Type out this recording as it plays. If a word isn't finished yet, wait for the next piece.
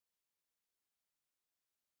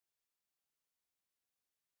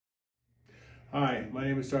Hi, my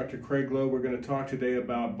name is Dr. Craig Lowe. We're going to talk today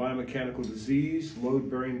about biomechanical disease,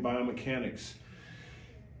 load-bearing biomechanics.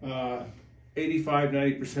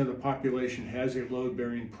 85–90% of the population has a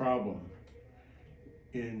load-bearing problem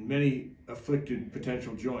in many afflicted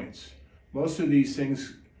potential joints. Most of these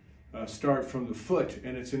things start from the foot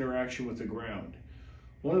and its interaction with the ground.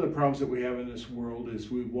 One of the problems that we have in this world is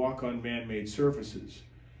we walk on man-made surfaces.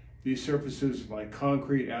 These surfaces, like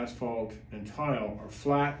concrete, asphalt, and tile, are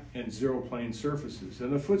flat and zero-plane surfaces.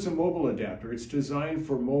 And the foot's a mobile adapter. It's designed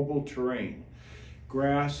for mobile terrain: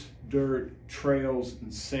 grass, dirt, trails,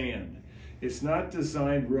 and sand. It's not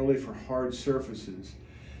designed really for hard surfaces.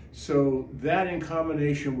 So that, in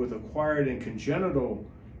combination with acquired and congenital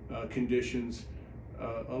conditions,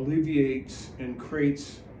 alleviates and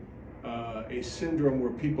creates a syndrome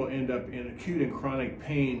where people end up in acute and chronic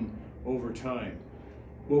pain over time.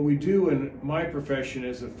 What we do in my profession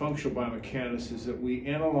as a functional biomechanicist is that we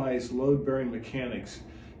analyze load-bearing mechanics.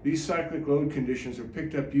 These cyclic load conditions are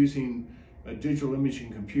picked up using digital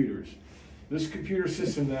imaging computers. This computer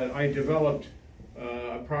system that I developed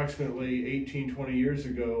approximately 18–20 years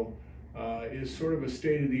ago is sort of a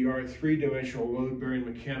state-of-the-art three-dimensional load-bearing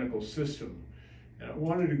mechanical system. And I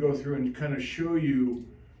wanted to go through and kind of show you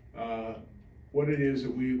what it is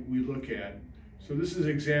that we look at. So this is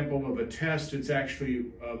an example of a test. It's actually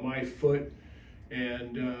my foot,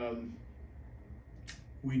 and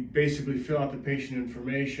we basically fill out the patient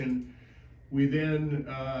information. We then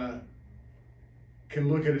can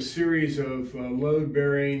look at a series of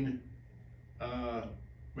load-bearing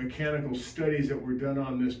mechanical studies that were done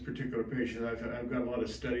on this particular patient. I've got a lot of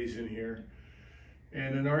studies in here.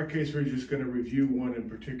 And in our case, we're just going to review one in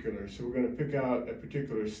particular. So we're going to pick out a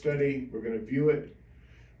particular study. We're going to view it.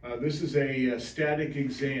 This is a static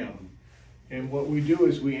exam, and what we do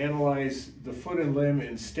is we analyze the foot and limb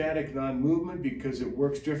in static non-movement because it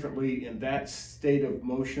works differently in that state of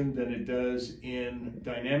motion than it does in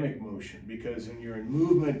dynamic motion. Because when you're in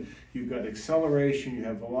movement, you've got acceleration, you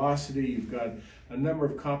have velocity, you've got a number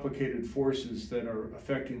of complicated forces that are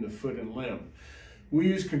affecting the foot and limb. We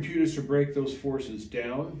use computers to break those forces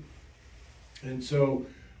down, and so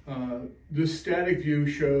this static view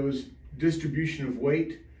shows distribution of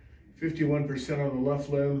weight: 51% on the left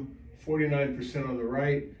limb, 49% on the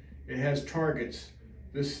right. It has targets.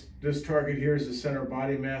 This target here is the center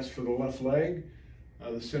body mass for the left leg,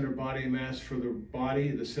 the center body mass for the body,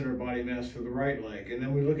 the center body mass for the right leg. And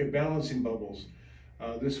then we look at balancing bubbles.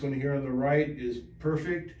 This one here on the right is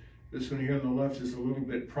perfect. This one here on the left is a little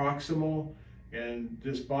bit proximal. And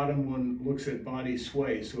this bottom one looks at body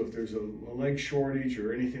sway. So if there's a leg shortage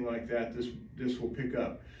or anything like that, this will pick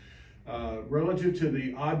up. Relative to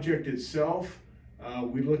the object itself,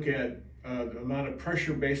 we look at the amount of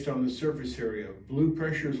pressure based on the surface area. Blue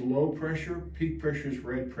pressure is low pressure, peak pressure is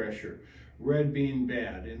red pressure, red being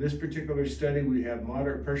bad. In this particular study, we have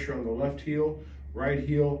moderate pressure on the left heel, right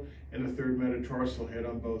heel, and the third metatarsal head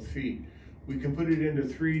on both feet. We can put it into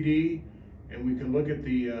 3D, and we can look at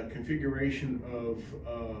the configuration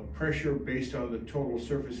of pressure based on the total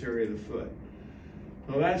surface area of the foot.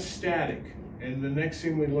 So that's static. And the next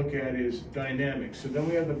thing we look at is dynamic. So then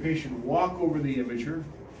we have the patient walk over the imager,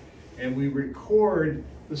 and we record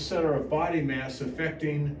the center of body mass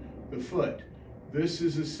affecting the foot. This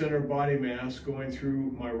is the center body mass going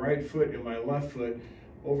through my right foot and my left foot.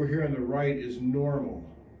 Over here on the right is normal.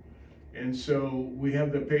 And so we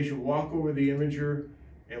have the patient walk over the imager,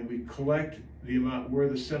 and we collect the amount where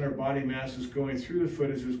the center body mass is going through the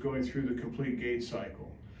foot as it's going through the complete gait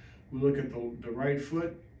cycle. We look at the right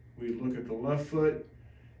foot, we look at the left foot,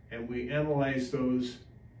 and we analyze those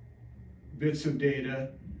bits of data,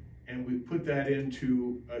 and we put that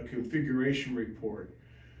into a configuration report.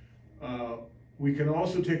 We can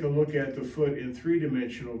also take a look at the foot in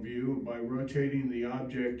three-dimensional view by rotating the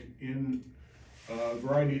object in a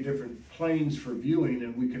variety of different planes for viewing,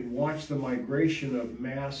 and we can watch the migration of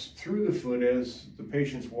mass through the foot as the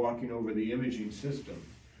patient's walking over the imaging system.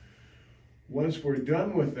 Once we're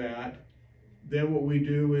done with that, then what we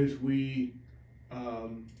do is we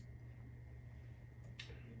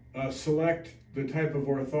select the type of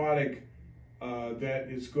orthotic that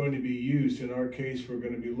is going to be used. In our case, we're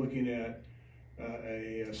going to be looking at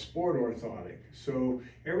a sport orthotic. So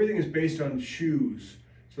everything is based on shoes.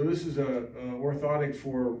 So this is a orthotic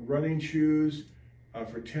for running shoes,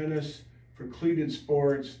 for tennis, for cleated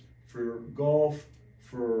sports, for golf,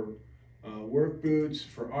 for work boots,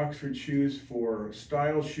 for Oxford shoes, for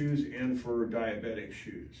style shoes, and for diabetic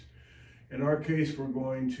shoes. In our case, we're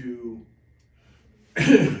going to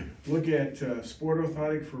look at sport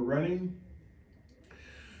orthotic for running.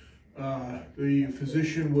 The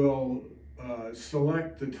physician will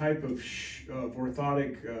select the type of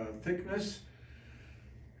orthotic thickness,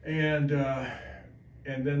 and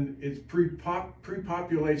then it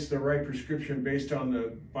pre-populates the right prescription based on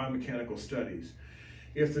the biomechanical studies.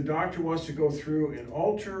 If the doctor wants to go through and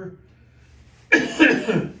alter,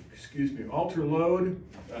 excuse me, alter load,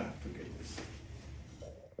 forget this.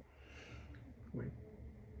 Wait.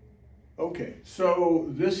 Okay, so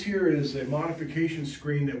this here is a modification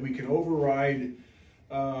screen that we can override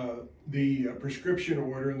the prescription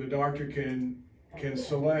order, and the doctor can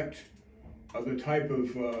select the type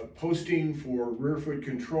of posting for rear foot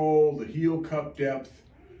control, the heel cup depth,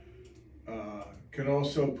 can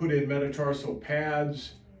also put in metatarsal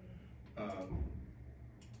pads,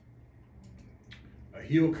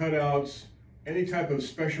 heel cutouts, any type of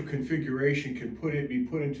special configuration can be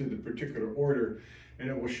put into the particular order, and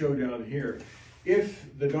it will show down here.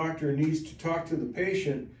 If the doctor needs to talk to the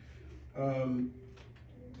patient,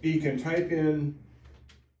 he can type in.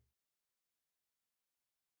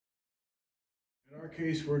 In our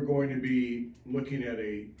case, we're going to be looking at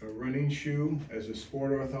a running shoe as a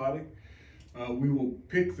sport orthotic. We will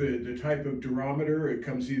pick the type of durometer. It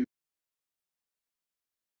comes either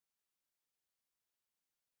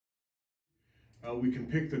we can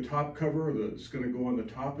pick the top cover that's going to go on the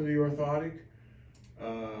top of the orthotic,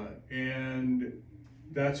 and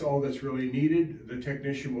that's all that's really needed. The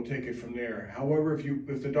technician will take it from there. However,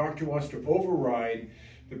 if the doctor wants to override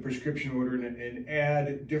the prescription order and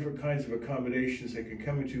add different kinds of accommodations, they can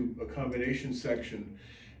come into accommodation section,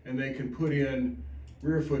 and they can put in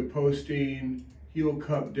rear foot posting, heel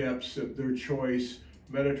cup depths of their choice,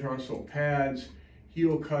 metatarsal pads,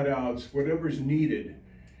 heel cutouts, whatever's needed.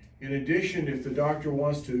 In addition, if the doctor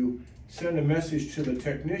wants to send a message to the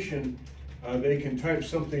technician, they can type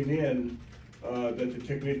something in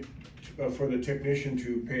that for the technician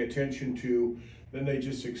to pay attention to. Then they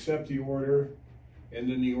just accept the order, and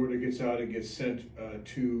then the order gets out and gets sent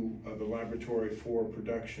to the laboratory for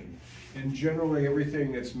production. And generally,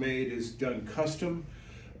 everything that's made is done custom.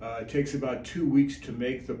 It takes about 2 weeks to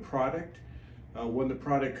make the product. When the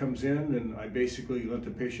product comes in, then I basically let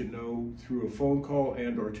the patient know through a phone call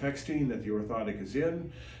and or texting that the orthotic is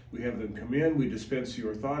in. We have them come in, we dispense the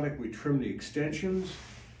orthotic, we trim the extensions.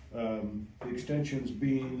 The extensions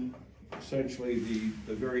being essentially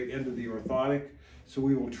the very end of the orthotic. So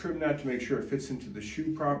we will trim that to make sure it fits into the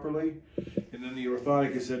shoe properly. And then the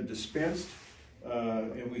orthotic is then dispensed,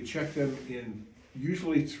 and we check them in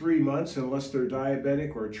usually 3 months unless they're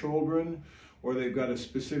diabetic or children, or they've got a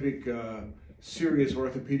specific serious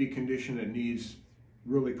orthopedic condition that needs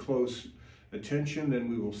really close attention. Then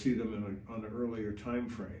we will see them on an earlier time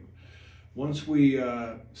frame. Once we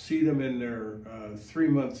see them in their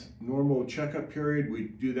 3-month normal checkup period, we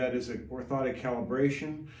do that as an orthotic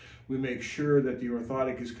calibration. We make sure that the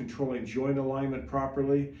orthotic is controlling joint alignment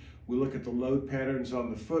properly. We look at the load patterns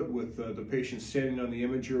on the foot with the patient standing on the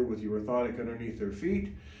imager with the orthotic underneath their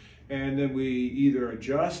feet. And then we either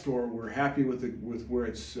adjust or we're happy with where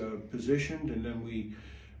it's positioned, and then we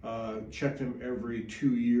check them every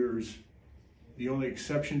 2 years. The only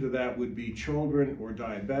exception to that would be children or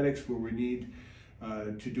diabetics, where we need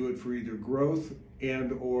to do it for either growth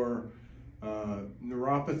and or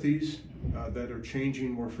neuropathies that are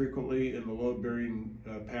changing more frequently in the load-bearing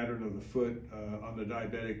pattern of the foot on the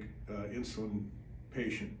diabetic insulin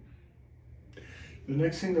patient. The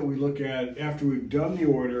next thing that we look at after we've done the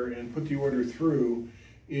order and put the order through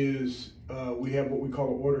is we have what we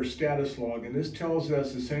call an order status log, and this tells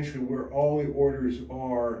us essentially where all the orders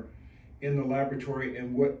are in the laboratory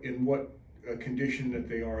and in what condition that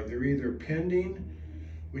they are. They're either pending,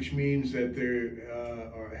 which means that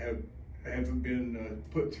they haven't been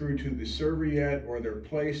put through to the server yet, or they're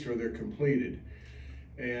placed, or they're completed,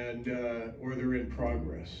 and or they're in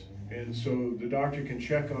progress. And so the doctor can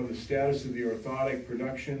check on the status of the orthotic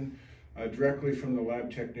production directly from the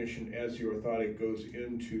lab technician as the orthotic goes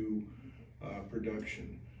into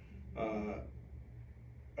production.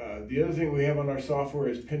 The other thing we have on our software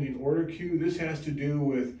is pending order queue. This has to do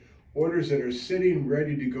with orders that are sitting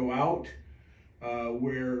ready to go out,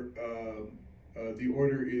 where the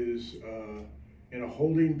order is in a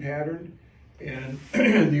holding pattern, and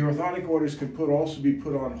the orthotic orders can also be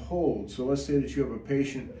put on hold. So let's say that you have a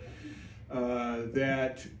patient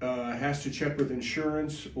that has to check with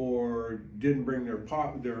insurance, or didn't bring their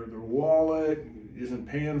wallet, isn't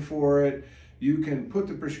paying for it. You can put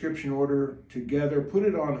the prescription order together, put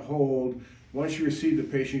it on hold. Once you receive the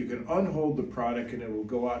patient, you can unhold the product and it will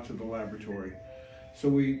go out to the laboratory.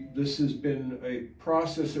 So this has been a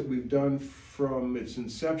process that we've done from its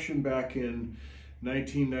inception back in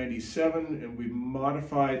 1997, and we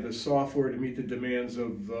modified the software to meet the demands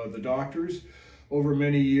of the doctors over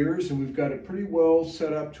many years, and we've got it pretty well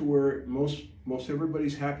set up to where most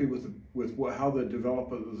everybody's happy with how the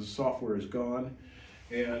development of the software has gone.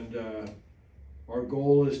 And our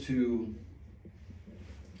goal is to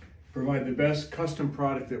provide the best custom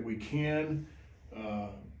product that we can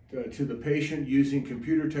to the patient using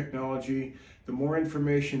computer technology. The more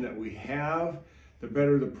information that we have, the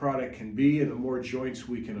better the product can be and the more joints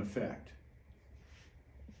we can affect.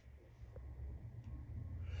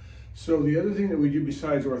 So the other thing that we do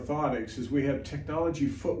besides orthotics is we have technology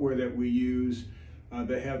footwear that we use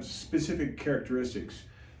that have specific characteristics.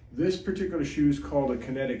 This particular shoe is called a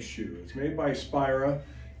kinetic shoe. It's made by Spira.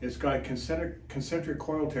 It's got concentric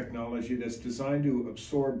coil technology that's designed to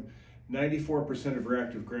absorb 94% of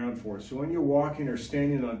reactive ground force. So when you're walking or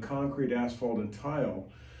standing on concrete, asphalt, and tile,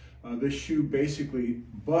 this shoe basically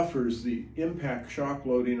buffers the impact shock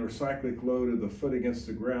loading or cyclic load of the foot against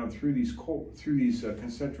the ground through these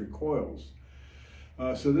concentric coils.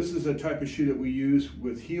 So this is a type of shoe that we use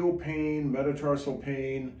with heel pain, metatarsal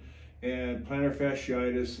pain, and plantar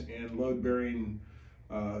fasciitis and load-bearing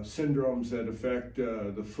syndromes that affect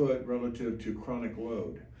the foot relative to chronic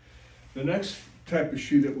load. The next type of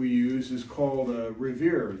shoe that we use is called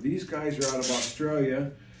Revere. These guys are out of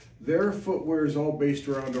Australia. Their footwear is all based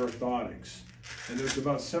around orthotics, and there's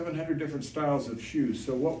about 700 different styles of shoes.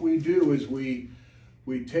 So what we do is we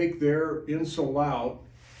take their insole out,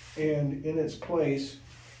 and in its place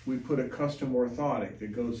we put a custom orthotic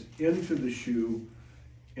that goes into the shoe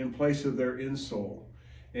in place of their insole.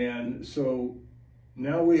 And so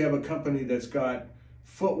now we have a company that's got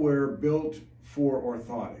footwear built for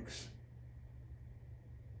orthotics.